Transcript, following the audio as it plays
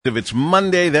If it's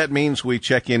Monday, that means we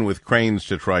check in with Crain's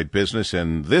Detroit Business,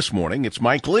 and this morning it's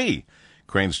Mike Lee,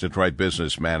 Crain's Detroit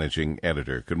Business Managing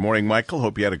Editor. Good morning, Michael.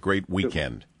 Hope you had a great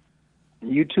weekend.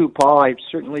 You too, Paul. I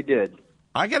certainly did.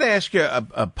 I got to ask you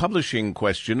a publishing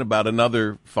question about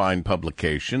another fine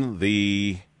publication.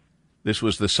 This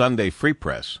was the Sunday Free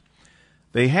Press.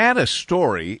 They had a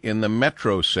story in the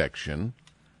Metro section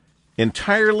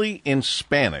entirely in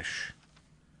Spanish.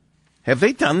 Have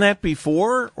they done that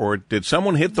before, or did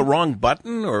someone hit the wrong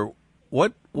button, or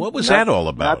what was that all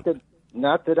about?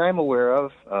 Not that I'm aware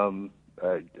of.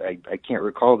 I can't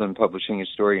recall them publishing a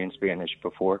story in Spanish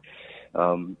before.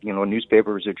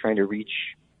 Newspapers are trying to reach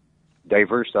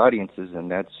diverse audiences,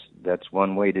 and that's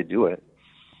one way to do it.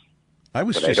 I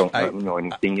don't know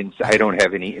anything. I don't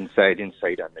have any inside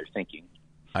insight on their thinking.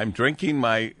 I'm drinking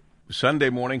my Sunday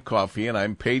morning coffee, and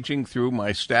I'm paging through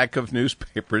my stack of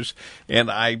newspapers,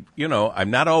 and I'm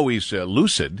not always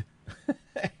lucid,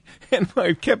 and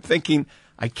I kept thinking,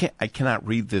 I cannot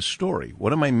read this story.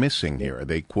 What am I missing here? Are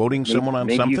they quoting someone on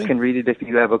something? Maybe you can read it if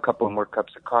you have a couple more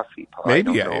cups of coffee, Paul.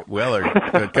 Maybe, or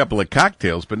a couple of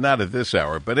cocktails, but not at this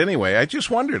hour. But anyway, I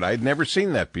just wondered. I'd never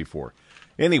seen that before.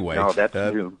 Anyway. No, that's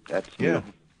new. That's new. Yeah,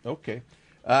 okay.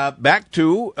 Back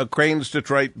to Crain's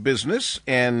Detroit Business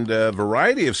and a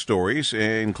variety of stories,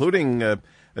 including a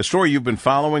story you've been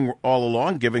following all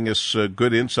along, giving us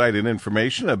good insight and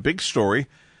information, a big story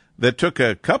that took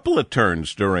a couple of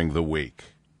turns during the week.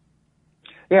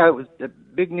 Yeah, it was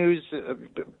big news. A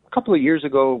couple of years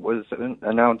ago it was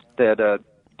announced that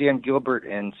Dan Gilbert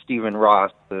and Stephen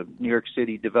Ross, the New York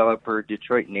City developer,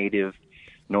 Detroit native,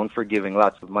 known for giving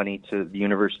lots of money to the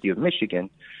University of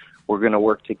Michigan, we're going to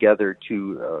work together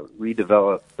to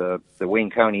redevelop the Wayne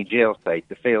County jail site,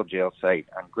 the failed jail site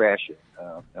on Gratiot,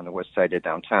 on the west side of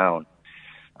downtown.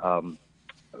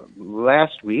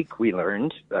 Last week, we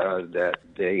learned that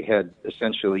they had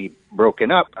essentially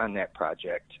broken up on that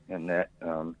project, and that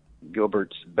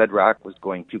Gilbert's Bedrock was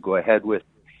going to go ahead with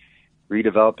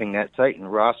redeveloping that site, and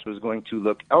Ross was going to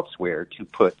look elsewhere to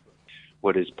put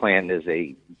what is planned as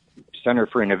a Center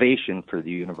for Innovation for the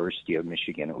University of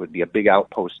Michigan. It would be a big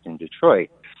outpost in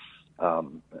Detroit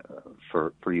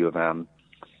for U of M.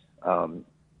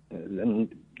 Then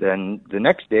the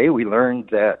next day, we learned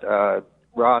that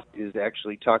Ross is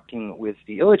actually talking with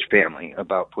the Ilitch family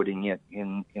about putting it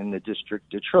in the district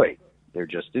Detroit. They're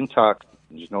just in talks.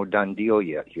 There's no done deal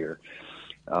yet here.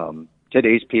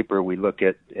 Today's paper, we look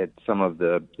at some of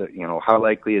the how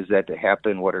likely is that to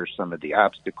happen? What are some of the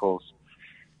obstacles?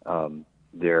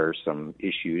 There are some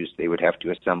issues. They would have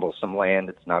to assemble some land.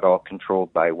 It's not all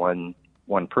controlled by one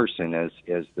person as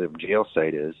the jail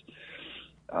site is.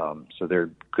 So there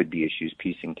could be issues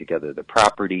piecing together the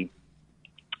property.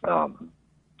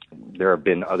 There have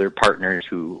been other partners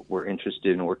who were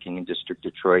interested in working in District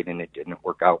Detroit, and it didn't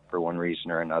work out for one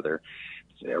reason or another.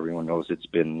 So everyone knows it's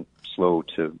been slow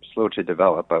to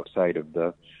develop outside of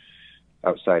the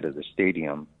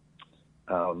stadium.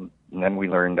 And then we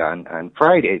learned on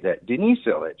Friday that Denise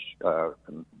Ilitch, a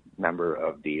member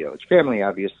of the Ilitch family,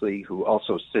 obviously, who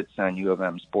also sits on U of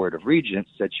M's Board of Regents,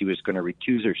 said she was going to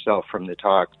recuse herself from the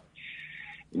talks,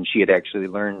 and she had actually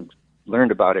learned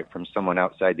about it from someone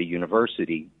outside the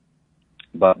university.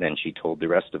 But then she told the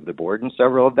rest of the board, and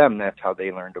several of them, that's how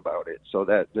they learned about it. So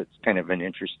that's kind of an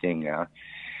interesting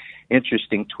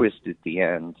twist at the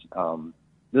end.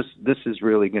 This is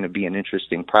really going to be an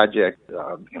interesting project.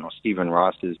 Stephen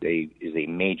Ross is a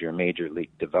major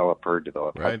league developer,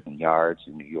 developed Hudson Yards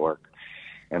in New York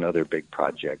and other big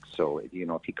projects. So,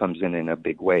 if he comes in a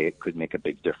big way, it could make a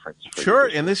big difference. Sure,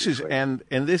 and this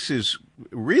is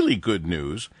really good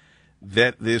news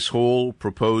that this whole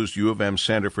proposed U of M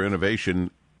Center for Innovation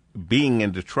being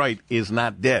in Detroit is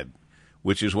not dead,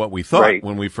 which is what we thought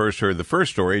when we first heard the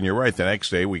first story. And you're right, the next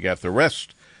day we got the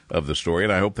rest of the story,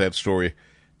 and I hope that story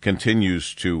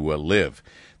continues to live.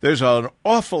 There's an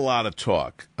awful lot of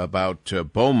talk about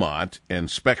Beaumont and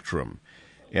Spectrum,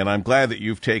 and I'm glad that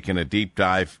you've taken a deep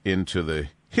dive into the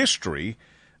history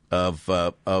of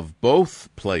both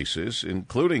places,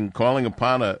 including calling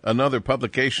upon another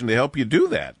publication to help you do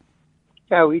that.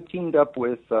 Yeah, we teamed up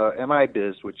with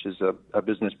MIBiz, which is a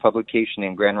business publication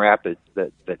in Grand Rapids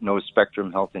that knows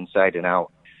Spectrum Health inside and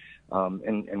out.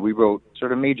 And we wrote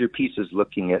sort of major pieces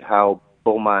looking at how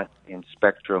Beaumont and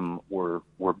Spectrum were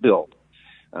built.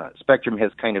 Spectrum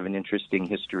has kind of an interesting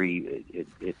history.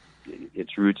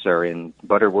 Its roots are in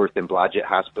Butterworth and Blodgett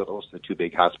hospitals, the two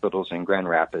big hospitals in Grand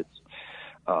Rapids,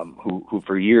 who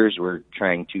for years were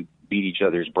trying to beat each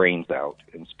other's brains out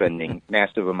and spending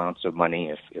massive amounts of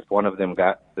money. If one of them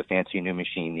got the fancy new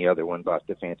machine, the other one bought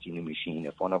the fancy new machine.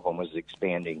 If one of them was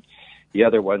expanding, the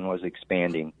other one was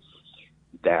expanding.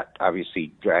 That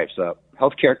obviously drives up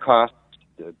healthcare costs.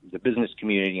 The business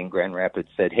community in Grand Rapids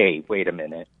said, "Hey, wait a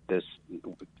minute. These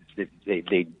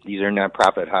are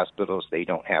nonprofit hospitals. They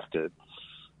don't have to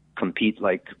compete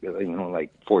like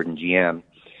Ford and GM."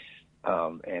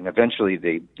 And eventually,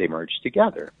 they merged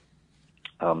together.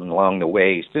 And along the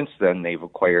way, since then, they've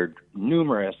acquired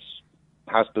numerous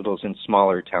hospitals in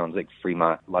smaller towns like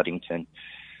Fremont, Ludington,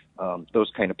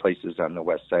 those kind of places on the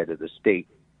west side of the state.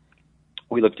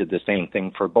 We looked at the same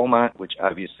thing for Beaumont, which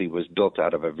obviously was built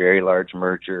out of a very large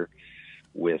merger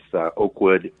with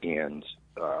Oakwood and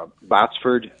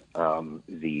Botsford about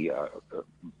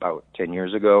 10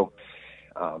 years ago.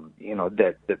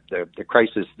 That the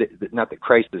crisis, not the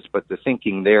crisis, but the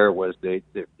thinking there was that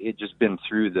it just been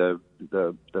through the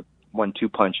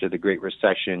 1-2 punch of the Great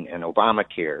Recession and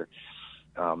Obamacare,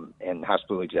 and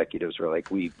hospital executives were like,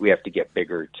 we have to get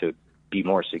bigger to be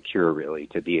more secure, really,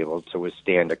 to be able to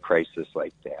withstand a crisis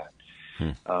like that.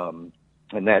 And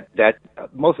that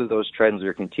most of those trends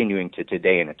are continuing to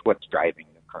today, and it's what's driving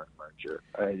the current merger.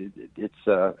 It's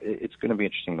going to be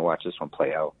interesting to watch this one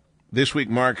play out. This week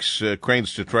marks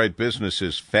Crain's Detroit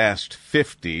Business's Fast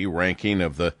 50 ranking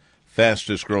of the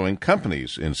fastest growing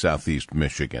companies in Southeast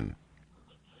Michigan.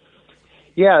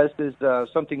 Yeah, this is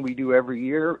something we do every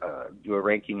year. Do a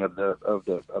ranking of the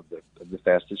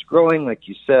fastest growing, like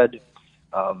you said.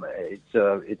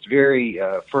 It's very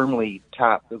firmly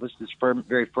topped. The list is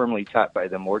very firmly topped by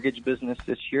the mortgage business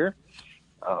this year.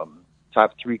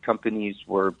 Top 3 companies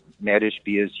were Matt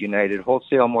Ishbia's United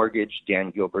Wholesale Mortgage,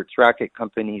 Dan Gilbert's Rocket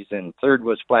Companies, and third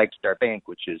was Flagstar Bank,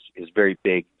 which is very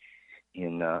big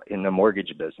in the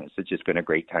mortgage business. It's just been a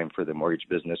great time for the mortgage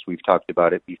business. We've talked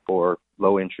about it before.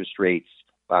 Low interest rates,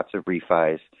 lots of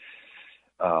refis,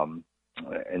 and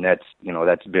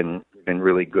that's been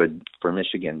really good for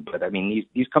Michigan. But I mean,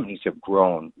 these companies have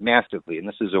grown massively, and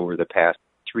this is over the past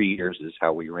 3 years is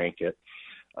how we rank it.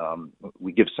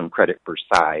 We give some credit for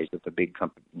size. If a big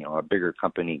company, a bigger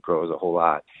company grows a whole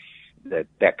lot,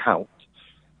 that counts.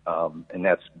 And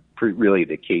that's really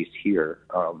the case here.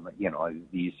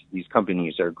 These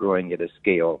companies are growing at a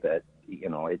scale that,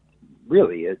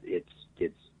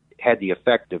 it's had the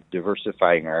effect of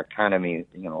diversifying our economy,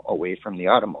 away from the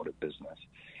automotive business,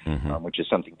 which is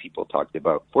something people talked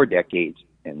about for decades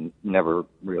and never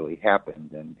really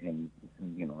happened. And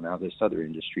now this other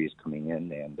industry is coming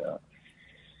in and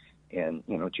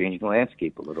changing the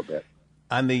landscape a little bit.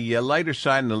 On the lighter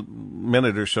side, in the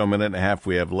minute and a half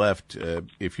we have left,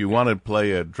 if you want to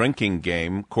play a drinking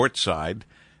game courtside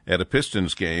at a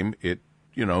Pistons game,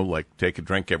 like take a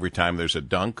drink every time there's a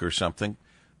dunk or something,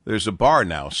 there's a bar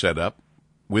now set up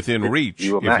within reach.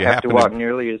 You will not have to walk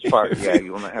nearly as far. Yeah,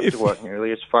 you will not have to walk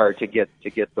nearly as far to get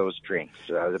those drinks.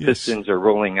 The Pistons are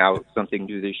rolling out something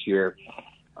new this year.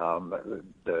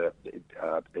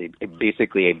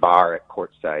 Basically a bar at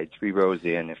courtside, 3 rows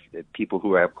in. If people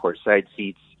who have courtside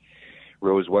seats,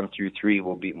 rows 1 through 3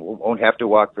 won't have to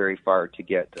walk very far to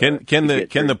get. Can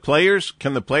the players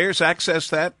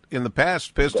access that? In the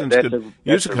past, Pistons could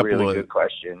use a couple really of good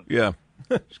question. Yeah,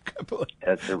 that's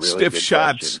a really stiff good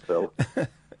shots. Question, so.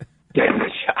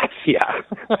 Shots, yeah.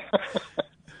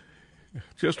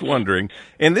 Just wondering.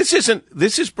 And this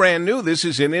is brand new. This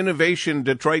is an innovation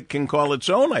Detroit can call its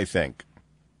own, I think.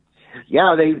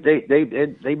 Yeah,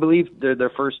 they believe they're the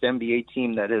first NBA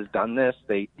team that has done this.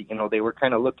 They were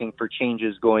kind of looking for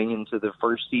changes going into the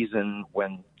first season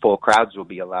when full crowds will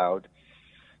be allowed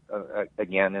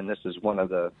again, and this is one of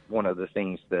the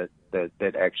things that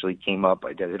actually came up.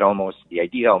 The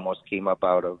idea almost came up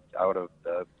out of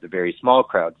the very small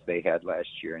crowds they had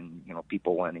last year, and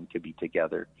people wanting to be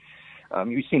together.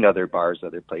 You've seen other bars,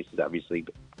 other places. Obviously,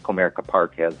 Comerica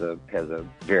Park has a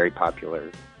very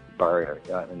popular bar,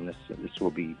 and this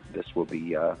will be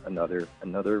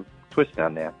another twist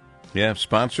on that. Yeah,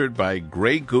 sponsored by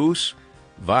Grey Goose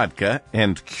Vodka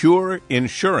and Cure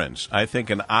Insurance. I think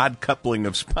an odd coupling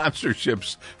of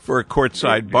sponsorships for a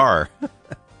courtside bar.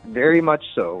 Very much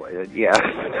so.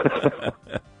 Yeah.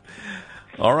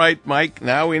 All right, Mike,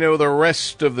 now we know the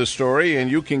rest of the story, and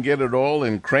you can get it all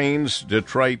in Crain's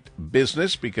Detroit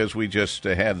Business because we just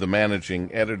had the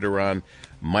managing editor on,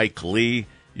 Mike Lee.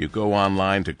 You go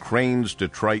online to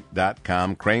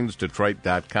crainsdetroit.com,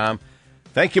 crainsdetroit.com.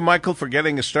 Thank you, Michael, for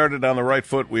getting us started on the right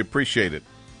foot. We appreciate it.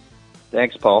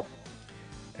 Thanks, Paul.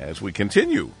 As we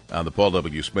continue on the Paul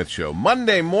W. Smith Show,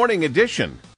 Monday morning edition.